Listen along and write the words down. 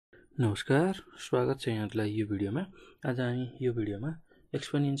नमस्कार, स्वागत छ यहाँलाई यो भिडियोमा। आज हामी यो भिडियोमा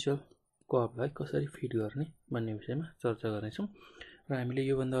एक्सपोनेन्शियल कर्वलाई कसरी फिट गर्ने भन्ने विषयमा चर्चा गर्नेछौं र हामीले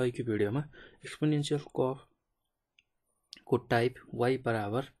यो भन्दा अघिको भिडियोमा एक्सपोनेन्शियल कर्व को टाइप y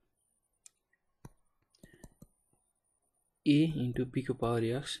बराबर a * b को पावर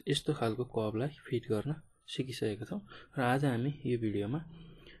x यस्तो खालको कर्वलाई फिट गर्न सिकिसकेका छौं र आज हामी यो भिडियोमा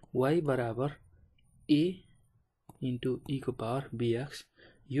y बराबर a * e को पावर bx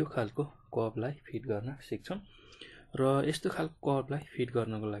यो खालको कर्वलाई फिट गर्न सिक्छौं र यस्तो खालको कर्वलाई फिट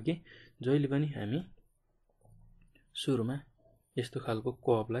गर्नको लागि जहिले पनि हामी सुरुमा यस्तो खालको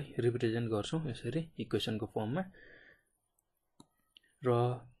कर्वलाई रिप्रेजेन्ट गर्छौं यसरी इक्वेसनको फर्ममा र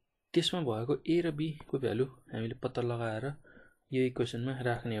त्यसमा भएको a र b को भ्यालु हामीले पत्ता लगाएर यो इक्वेसनमा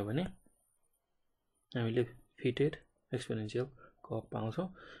राख्ने हो भने हामीले फिटेड एक्सपोनेन्शियल कर्व पाउँछौं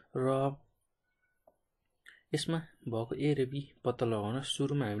र यसमा भएको a र b पत्ता लगाउन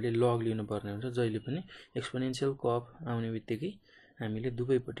सुरुमा हामीले लग लिनु पर्ने हुन्छ। जहिले पनि एक्सपोनेन्शियल कर्व आउने बित्तिकै हामीले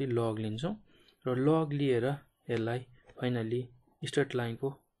दुवैपट्टि लग लिन्छौं र लग लिएर यसलाई फाइनली स्ट्रेट लाइनको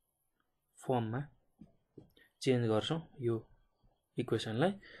फर्ममा चेन्ज गर्छौं यो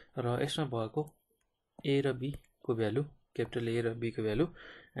इक्वेसनलाई र यसमा भएको a र b को भ्यालु क्यापिटल A र b को भ्यालु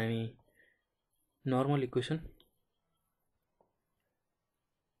हामी नर्मल इक्वेसन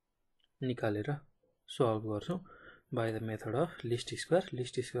निकालेर सल्भ गर्छौं by the method of list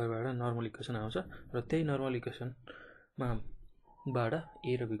स्क्वायरबाट normal equation आउँछ र त्यही नर्मल इक्वेसनमा बाट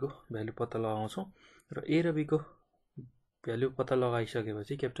a र b को भ्यालु पत्ता लगाउँछौं र a र b को भ्यालु पत्ता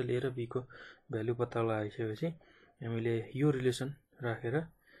लगाइसकेपछि क्यापिटल A र b को भ्यालु पत्ता लगाइसकेपछि हामीले यो रिलेसन राखेर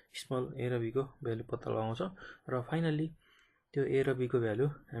स्मल a र b को भ्यालु पत्ता लगाउँछौं र फाइनली त्यो a र b को भ्यालु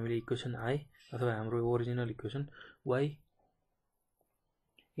हामीले इक्वेसन I अथवा हाम्रो original equation y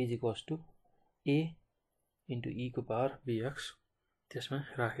 = a * e को पावर bx त्यसमा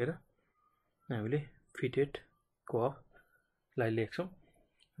राखेर हामीले फिटेड कर्वलाई लेख्छौं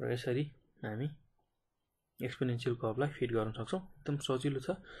र यसरी हामी एक्सपोनेन्शियल कर्वलाई फिट गर्न सक्छौं। एकदम सजिलो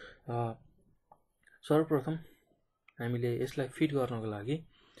छ। सर्वप्रथम हामीले यसलाई फिट गर्नको लागि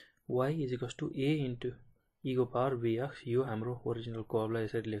y = a * e को पावर bx यो हाम्रो ओरिजिनल कर्वलाई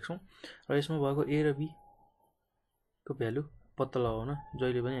यसरी लेख्छौं र यसमा भएको a र b को भ्यालु पत्ता लगाउन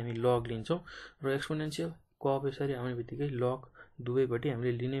जहिले पनि हामी लग लिन्छौं र एक्सपोनेन्शियल कर्व यसरी आउने बित्तिकै लग दुवैपट्टि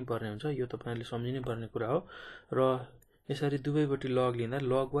हामीले लिनै पर्ने हुन्छ। यो तपाईहरुले सम्झिनै पर्ने कुरा हो र यसरी दुवैपट्टि लग लिँदा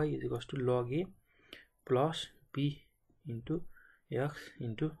log y = log a plus b * x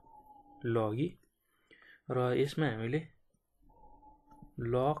 * log e र यसमा हामीले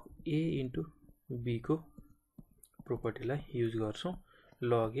log a * b को प्रोपर्टीलाई युज गर्छौं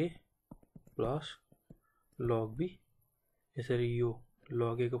log a plus log b यसरी यो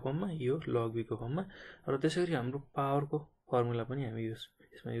log a को फर्ममा यो log b को फर्ममा र त्यसैगरी हाम्रो पावर को फर्मुला पनि हामी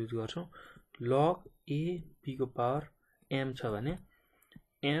यसमा युज गर्छौं log a b को पावर m छ भने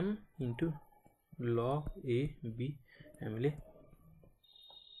m * log a b हामीले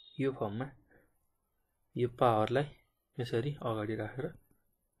यो फर्ममा यो पावरलाई यसरी अगाडि राखेर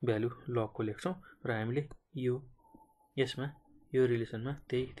भ्यालु लग को लेख्छौं र हामीले यो यसमा यो रिलेसनमा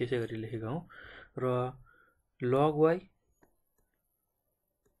त्यसैगरी लेखेका हौं र log y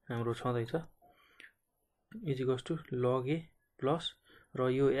हाम्रो छँदैछ = log a plus र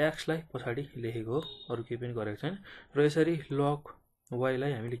यो x लाई पछाडी लेखेको हो अरु केही पनि गरेको छैन र यसरी log y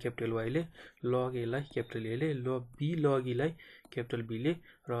लाई हामीले क्यापिटल Y ले log a लाई क्यापिटल A ले log b log e लाई क्यापिटल B ले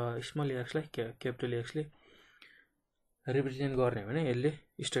र स्मल x लाई क्यापिटल X ले रिप्रेजेन्ट गर्ने भने यसले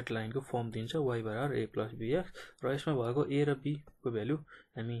स्ट्रेट लाइनको फर्म दिन्छ y बराबर a + bx र यसमा भएको a र b को भ्यालु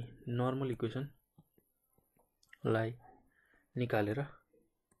हामी नर्मल इक्वेसन लाई निकालेर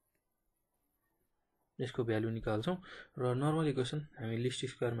यसको भ्यालु निकाल्छौं र नर्मल इक्वेसन हामी लिस्ट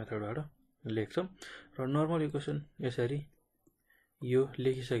स्क्वायर मेथडबाट लेख्छौं र नर्मल इक्वेसन यसरी यो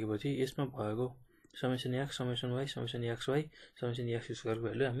लेखिसकेपछि यसमा भएको summation x summation y summation xy summation x square को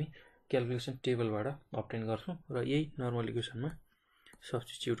भ्यालु हामी क्याल्कुलेसन टेबलबाट अब्टेन गर्छौं र यही नर्मल इक्वेसनमा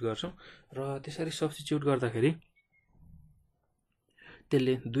सब्स्टिट्युट गर्छौं र त्यसरी सब्स्टिट्युट गर्दाखेरि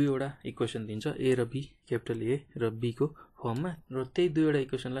त्यसले दुईवटा इक्वेसन दिन्छ a र b क्यापिटल A र b को फर्ममा र त्यही दुईवटा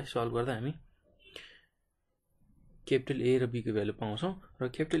इक्वेसनलाई सल्भ गर्दा हामी क्यापिटल A र b को भ्यालु पाउँछौं र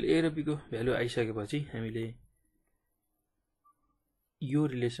क्यापिटल A र b को भ्यालु आइसकेपछि हामीले यो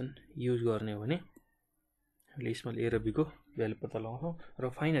रिलेसन युज गर्ने हो भने हामीले स्मल a र b को भ्यालु पत्ता लगाउँछौं र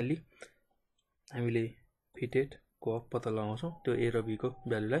फाइनली हामीले फिटेड कर्व पत्ता लगाउँछौं त्यो a र b को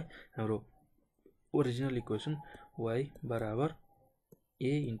भ्यालुलाई हाम्रो ओरिजिनल इक्वेसन y बराबर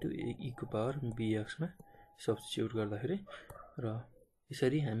a * e को पावर bx मा सब्स्टिट्युट गर्दाखेरि र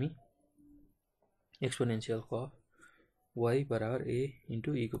यसरी हामी एक्सपोनेन्शियल कर्व y बराबर a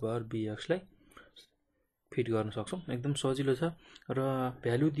इन्टु e⁴ लाई फिट गर्न सक्छौं। एकदम सजिलो छ र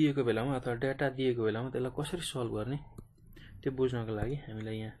भ्यालु दिएको बेलामा अथवा डाटा दिएको बेलामा त्यसलाई कसरी सल्भ गर्ने त्यो बुझ्नको लागि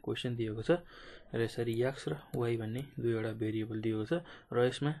हामीलाई यहाँ क्वेशन दिएको छ र यसरी x र y भन्ने दुईवटा भेरिएबल दिएको छ र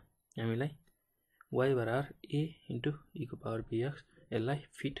यसमा हामीलाई y बराबर a इन्टु e⁴ यसलाई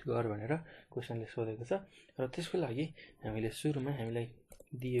फिट गर भनेर क्वेशनले सोधेको छ र त्यसको लागि हामीले सुरुमा हामीलाई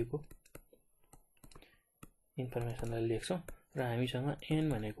दिएको इन्फर्मेसनलाई लेख्छौं र हामीसँग n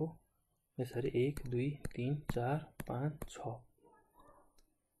भनेको यसरी 1 2 3 4 5 6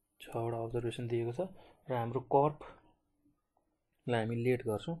 वटा अब्जर्भेसन दिएको छ र हाम्रो कर्व लाई हामी लेट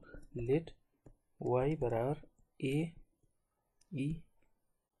गर्छौं। लेट y बराबर a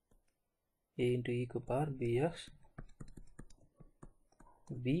into e⁴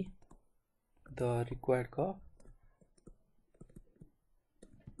 be the required curve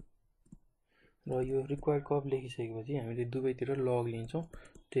र यो रिक्वायर्ड कर्व लेखिसकेपछि हामीले दुवैतिर लग लिन्छौं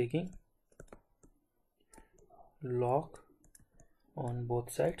taking log on both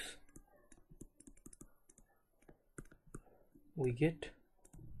sides we get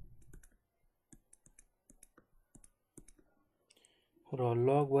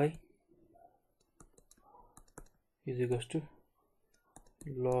log y is equals to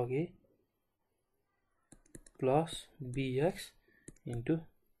log a plus bx into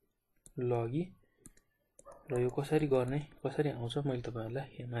log e र यो कसरी गर्ने कसरी आउँछ मैले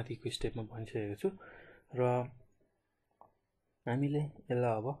तपाईहरुलाई माथिको स्टेपमा भनिसकेको छु र हामीले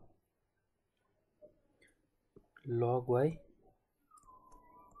यसलाई अब log y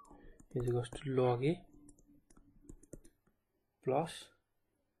is equals to log a plus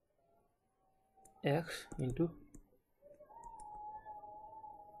x into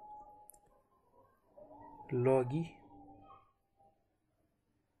log e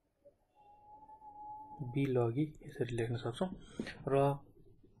b log e यसरी लेख्न सक्छौं र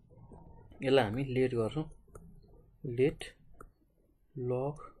यसलाई हामी लेट गर्छौं। लेट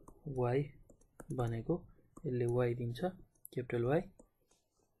log y भनेको यसले y दिन्छ क्यापिटल Y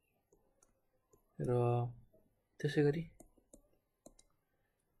र त्यसैगरी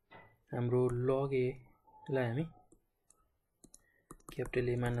हाम्रो log a लाई हामी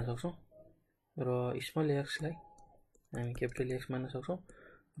क्यापिटल A मान्न सक्छौं र स्मल x लाई हामी क्यापिटल X मान्न सक्छौं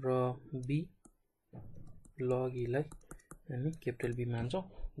र b log e लाई हामी क्यापिटल B मान्छौं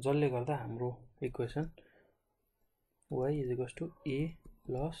जसले गर्दा हाम्रो equation y is equals to a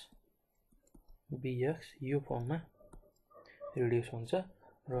plus bx यो फर्ममा रिड्युस हुन्छ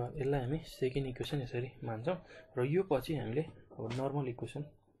र यसलाई हामी सेकेन्ड इक्वेसन यसरी मान्छौं र यो पछि हामीले अब नर्मल इक्वेसन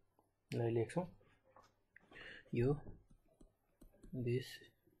लाई लेख्छौं। यो this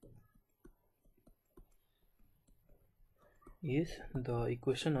is the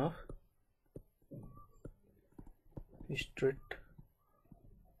equation of straight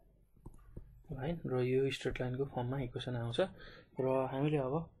line र यो स्ट्रेट लाइन को फर्ममा इक्वेसन आउँछ र हामीले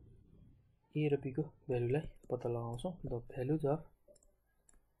अब a र b को भ्यालुलाई पत्ता लगाउँछौं। The values of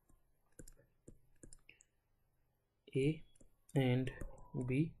a and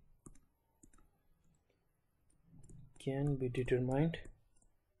b can be determined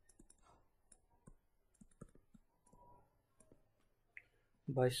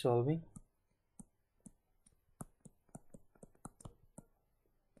by solving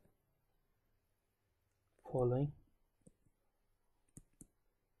following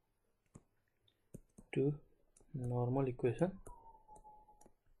two normal equation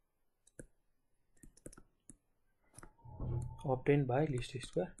obtained by least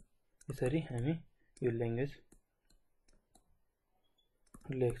square यसरी हामी यो ल्याङ्ग्वेज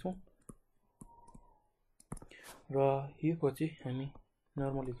लेख्छौं र यो पछि हामी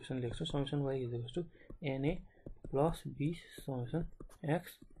नर्मल इक्वेसन लेख्छौं summation y is equals to na plus b summation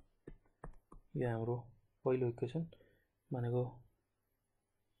x यो हाम्रो पहिलो इक्वेसन भनेको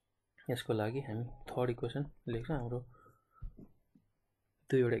यसको लागि हामी थर्ड इक्वेसन लेख्छौं। हाम्रो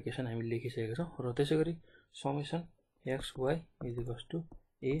दुईवटा इक्वेसन हामी लेखिसकेका छौं र त्यसैगरी summation xy is equals to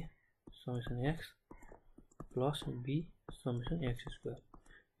a summation x plus b summation x square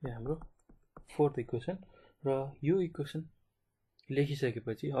यो हाम्रो फोर्थ इक्वेसन र यो इक्वेसन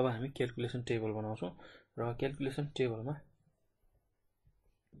लेखिसकेपछि अब हामी क्याल्कुलेसन टेबल बनाउँछौं र क्याल्कुलेसन टेबलमा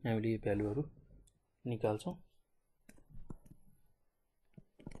हामीले यो भ्यालुहरु निकाल्छौं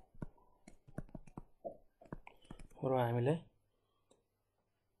र हामीलाई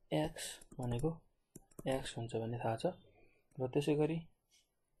x भनेको x हुन्छ भन्ने थाहा छ र त्यसैगरी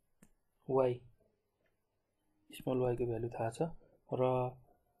y स्मल y को भ्यालु थाहा छ र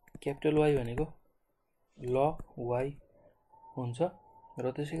क्यापिटल Y भनेको log y हुन्छ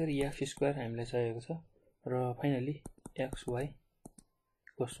र त्यसैगरी x स्क्वायर हामीलाई चाहिएको छ र फाइनली xy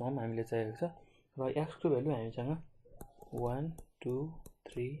को सम हामीले चाहिएको छ र x को भ्यालु हामीसँग 1 2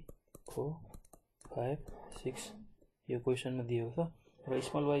 3 4 5 6 यो क्वेशनमा दिएको छ र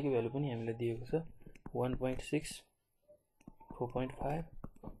स्मल y को भ्यालु पनि हामीलाई दिएको छ 1.6 4.5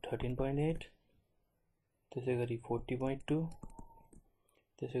 13.8 त्यसैगरी 40.2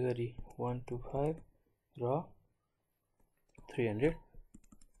 त्यसैगरी 125 र 300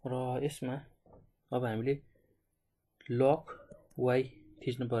 र यसमा अब हामीले log y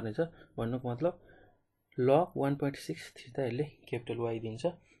थिच्नु पर्ने छ भन्नुको मतलब log 1.6 थिच्दा यसले क्यापिटल y दिन्छ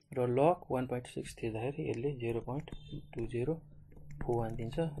र log 1.6 थिच्दाखेरि यसले 0.2041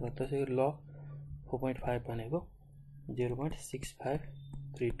 दिन्छ र त्यसैगरी log 4.5 भनेको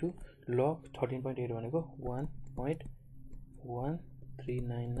 0.6532 log 13.8 भनेको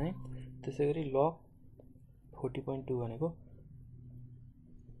 1.1399 त्यसैगरी log 40.2 भनेको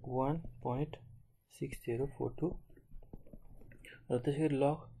 1.6042 र त्यसैगरी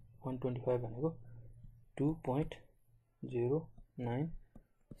log 125 भनेको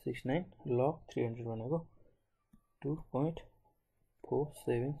 2.0969 log 300 भनेको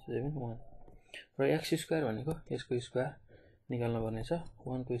 2.4771 र x स्क्वायर भनेको यसको स्क्वायर निकाल्नु पर्ने छ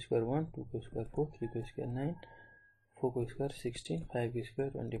 1 को स्क्वायर 1 2 को स्क्वायर 4 3 को स्क्वायर 9 4 को स्क्वायर 16 5 को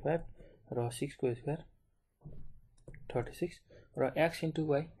स्क्वायर 25 र 6 को स्क्वायर 36 र x into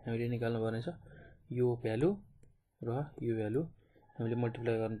y हामीले निकाल्नु पर्ने छ यो भ्यालु र यो भ्यालु हामीले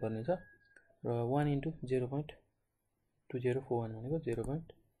मल्टिप्लाई गर्नुपर्ने छ र 1 into 0.2041 भनेको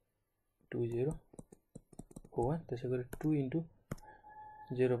 0.2041 त्यसैगरी 2 into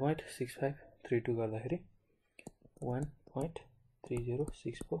 0.6532 गर्दाखेरि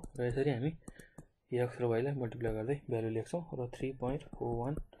 1.3064 र यसरी हामी x र y लाई मल्टिप्लाई गर्दै भ्यालु लेख्छौं र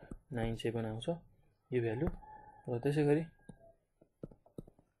 3.4197 आउँछ यो भ्यालु र त्यसैगरी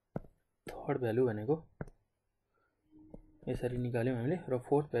थर्ड भ्यालु भनेको यसरी निकाल्यौं हामीले र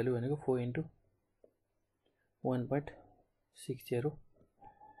फोर्थ भ्यालु भनेको 4 into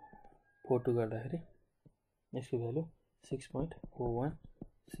 1.6042 गर्दाखेरि यसको भ्यालु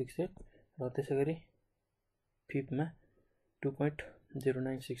 6.4168 र त्यसैगरी फिफ्थ मा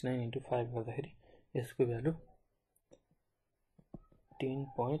 2.0969 into 5 गर्दाखेरि यसको भ्यालु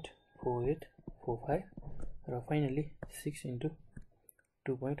 10.4845 र फाइनली 6 into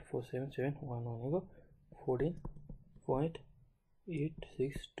 2.4771 भनेको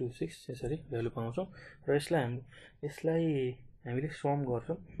 14.8626 यसरी भ्यालु पाउँछौं र यसलाई हामीले सम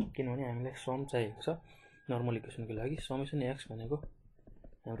गर्छौं किनभने हामीलाई सम चाहिएको छ नर्मल इक्वेसनको लागि समेसन x भनेको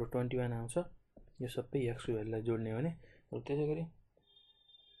हाम्रो 21 आउँछ यो सबै x को भ्यालुलाई जोड्ने हो भने र त्यसैगरी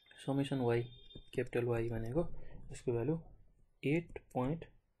समेसन y क्यापिटल Y भनेको यसको भ्यालु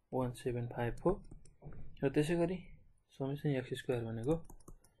 8.1754 र त्यसैगरी समेसन x स्क्वायर भनेको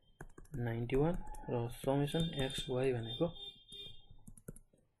 91 र समेसन xy भनेको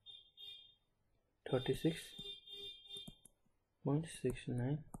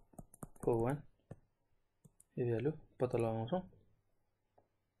 36.6941 यो भ्यालु पत्ता लगाउँछौं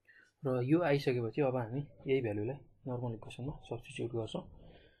र यो आइसकेपछि अब हामी यही भ्यालुलाई नर्मल इक्वेसनमा सब्स्टिट्युट गर्छौं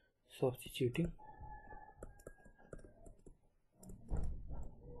substituting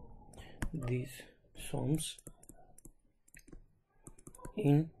these sums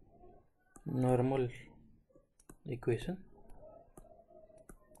in normal equation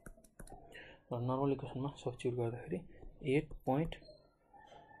र नर्मल इक्वेसनमा सब्स्टिट्युट गर्दाखेरि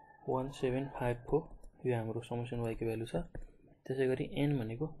 8.1754 यो हाम्रो समेसन y को भ्यालु छ त्यसैगरी n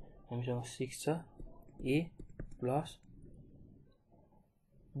भनेको हामीसँग 6 छ a प्लस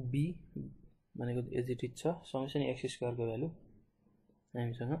b भनेको एज इट इज छ समेसन x स्क्वायर को भ्यालु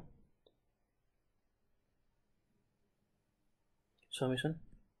हामीसँग समेसन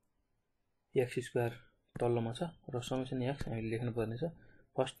x स्क्वायर तल्लोमा छ र समेसन x हामीले लेख्नु पर्ने छ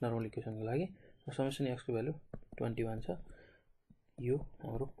फर्स्ट नर्मल इक्वेसनको लागि र समेसन x को भ्यालु 21 छ यो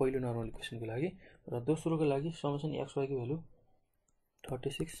हाम्रो पहिलो नर्मल इक्वेसनको लागि र दोस्रोको लागि समेसन xy को value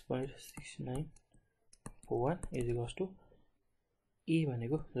 36.6941 is equals to e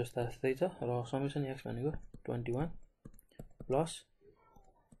भनेको जस्ता जस्तै छ र समेसन x भनेको 21 plus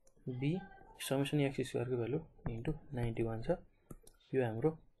b summation x square को भ्यालु इन्टु 91 छ यो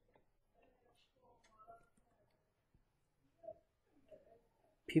हाम्रो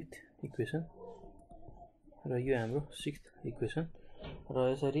फिफ्थ इक्वेसन र यो हाम्रो सिक्स्थ इक्वेसन र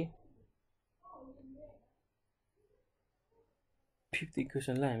यसरी फिफ्थ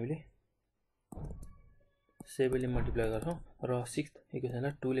इक्वेसनलाई हामीले 7 ले मल्टिप्लाई गर्छौं र सिक्स्थ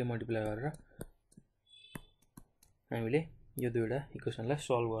इक्वेसनलाई 2 ले मल्टिप्लाई गरेर हामीले यो दुईटा इक्वेसनलाई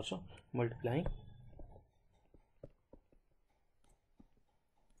सल्भ गर्छौं multiplying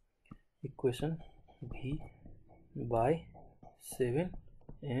equation v by 7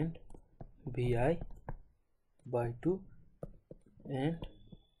 and vi by 2 and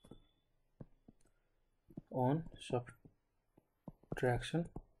on subtraction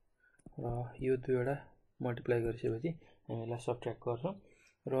र यो दुईवटा मल्टिप्लाई गरिसकेपछि हामी यसलाई सबट्र्याक्ट गर्छौं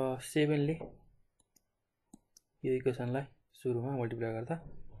र 7 ले यो इक्वेसनलाई सुरुमा मल्टिप्लाई गर्दा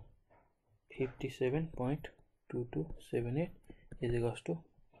 57.2278 is equals to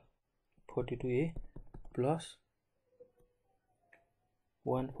 42a plus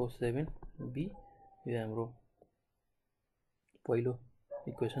 147b यो हाम्रो पहिलो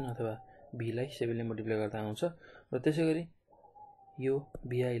इक्वेसन अथवा b लाई 7 ले मल्टिप्लाई गर्दा आउँछ र त्यसैगरी यो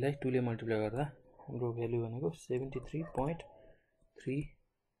bi लाई 2 ले मल्टिप्लाई गर्दा हाम्रो भ्यालु भनेको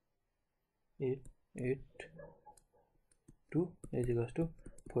 73.38882 is equals to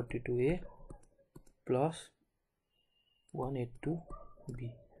 42a plus 182b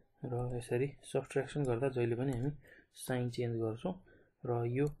र यसरी सबट्र्याक्सन गर्दा जहिले पनि हामी साइन चेन्ज गर्छौं र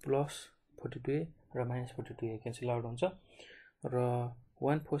यो प्लस 42a र माइनस 42a क्यान्सल आउट हुन्छ र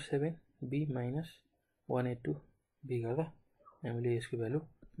 147b माइनस 182b गर्दा हामीले यसको value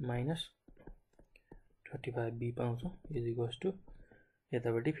minus 35b पाउँछौं is equals to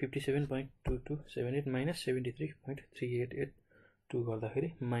यतापटि 57.2278 minus 73.3882 गर्दाखेरि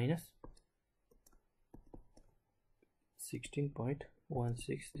माइनस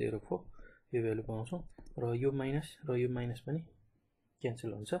 16.1604 यो भ्यालु पाउँछौं र यो माइनस पनि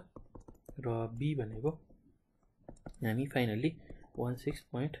क्यान्सल हुन्छ र b भनेको हामी फाइनली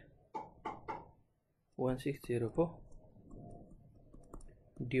 16.1604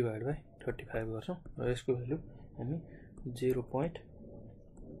 डिभाइड बाइ 35 गर्छौं र यसको भ्यालु हामी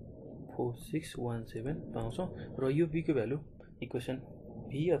 0.4617 पाउँछौं र यो b को भ्यालु इक्वेसन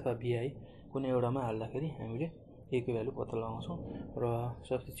b अथवा bi कुनै एउटामा हाल्दाखेरि हामीले a को भ्यालु पत्ता लगाउँछौं र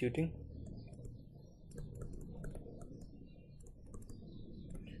सब्स्टिट्युटिङ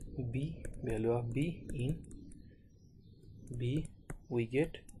b value of b in b we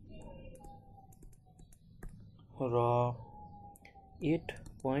get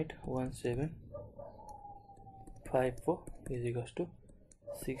 8.1754 is equals to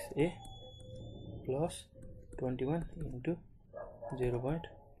 6a plus 21 into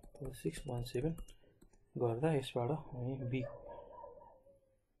 0.4617 गर्दा यसबाट हामी b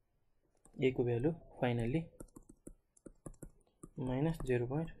a को भ्यालु फाइनली minus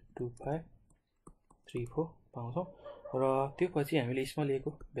 0.2534 पाउँछौं र त्यो पछि हामीले स्मल a को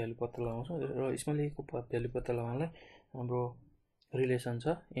भ्यालु पत्ता लगाउँछौं र स्मल a को भ्यालु पत्ता लगाउनलाई हाम्रो रिलेसन छ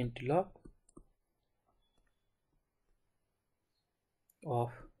एन्टिलग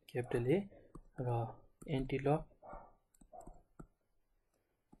अफ क्यापिटल A र एन्टिलग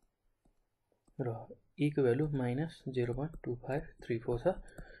र e को भ्यालु माइनस 0.2534 छ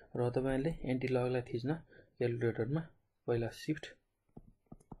र तपाईहरुले एन्टिलगलाई थिच्न क्याल्कुलेटरमा पहिला शिफ्ट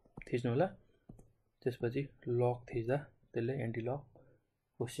थिच्नु होला त्यसपछि लग थिच्दा त्यसले एन्टिलग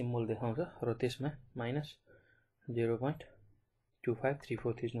को सिम्बल देखाउँछ र त्यसमा माइनस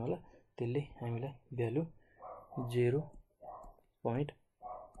 0.2534 थिच्नु होला त्यसले हामीलाई भ्यालु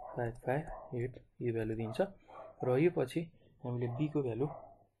 0.558 यो भ्यालु दिन्छ र यो पछि हामीले b को value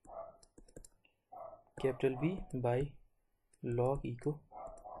capital B by log e को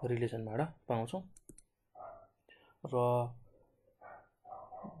रिलेसनबाट पाउँछौं र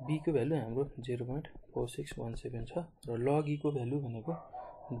b को भ्यालु हाम्रो 0.4617 छ र log e को भ्यालु भनेको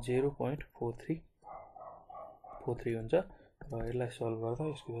 0.4343 हुन्छ र यसलाई सल्भ गर्दा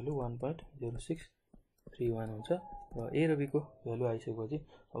यसको भ्यालु 1.0631 हुन्छ र a र b को भ्यालु आइसकेपछि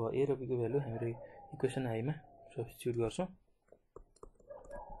अब a र b को भ्यालु हाम्रो इक्वेसन i मा सब्स्टिट्युट गर्छौं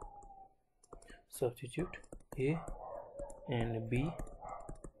substitute a and b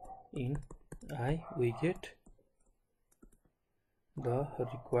in I we get the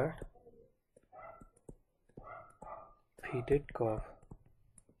required fitted curve.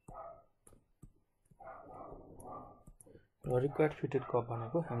 The required fitted curve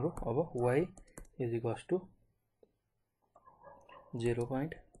भनेको हाम्रो अब y is equals to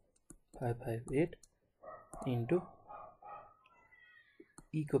 0.558 into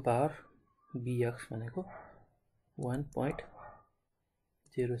e को पावर bx भनेको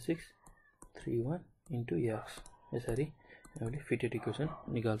 1.0631 into x यसरी हामीले फिटेड इक्वेसन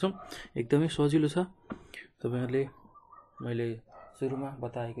निकाल्छौं एकदमै सजिलो छ तपाईहरुले मैले सुरुमा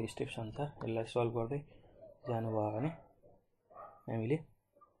बताएको स्टेप्स अनुसार यसलाई सल्भ गर्दै जानुभयो भने हामीले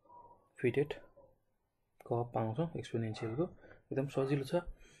फिटेड कर्व पाउँछौं एक्सपोनेन्शियल को एकदम सजिलो छ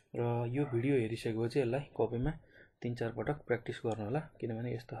र यो भिडियो हेरिसकेपछि यसलाई कपीमा 3-4 पटक प्र्याक्टिस गर्नु होला किनभने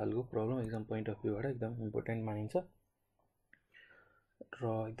यस्तो खालको प्रब्लम एक्जाम पोइन्ट अफ भ्यूबाट एकदम इम्पोर्टेन्ट मानिन्छ र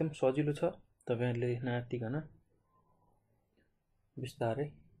एकदम सजिलो छ तपाईहरुले नआत्तिकन बिस्तारै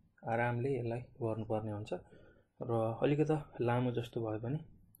आरामले यसलाई गर्नुपर्ने हुन्छ र अलिकति लामो जस्तो भए पनि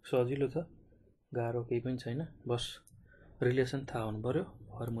सजिलो छ, गाह्रो केही पनि छैन। बस रिलेसन थाहा हुनु पर्यो,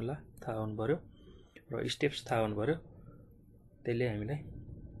 फर्मुला थाहा हुनु पर्यो र स्टेप्स थाहा हुनु पर्यो। त्यसले हामीलाई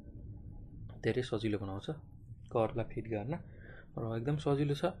धेरै सजिलो बनाउँछ कर्वलाई फिट गर्न र एकदम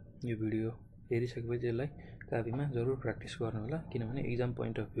सजिलो छ। यो भिडियो हेरिसकेपछि यसलाई कापीमा जरुर प्र्याक्टिस गर्नु होला, किनभने एक्जाम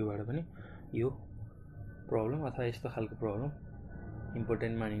पोइन्ट अफ भ्यूबाट पनि यो प्रब्लम अथवा यस्तो खालको प्रब्लम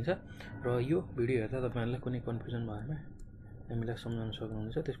इम्पोर्टेन्ट मानिन्छ। र यो भिडियो हेर्दा तपाईहरुलाई कुनै कन्फ्युजन भएमा हामीलाई सम्झाउन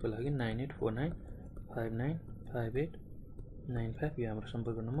सक्नुहुन्छ। त्यसको लागि 9849595895 यो हाम्रो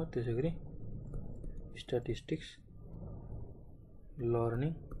सम्पर्क नम्बर। त्यसैगरी स्ट्याटिस्टिक्स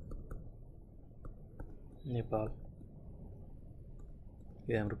लर्निङ नेपाल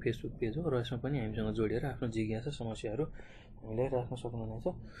यो हाम्रो फेसबुक पेज हो र यसमा पनि हामीसँग जोडिएर आफ्नो जिज्ञासा समस्याहरू हामीलाई राख्न सक्नुहुनेछ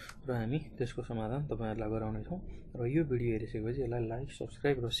र हामी त्यसको समाधान तपाईहरुलाई गराउने छौं। र यो भिडियो हेरिसकेपछि यसलाई लाइक,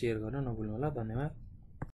 सब्स्क्राइब र शेयर गर्न नभुल्नु होला। धन्यवाद।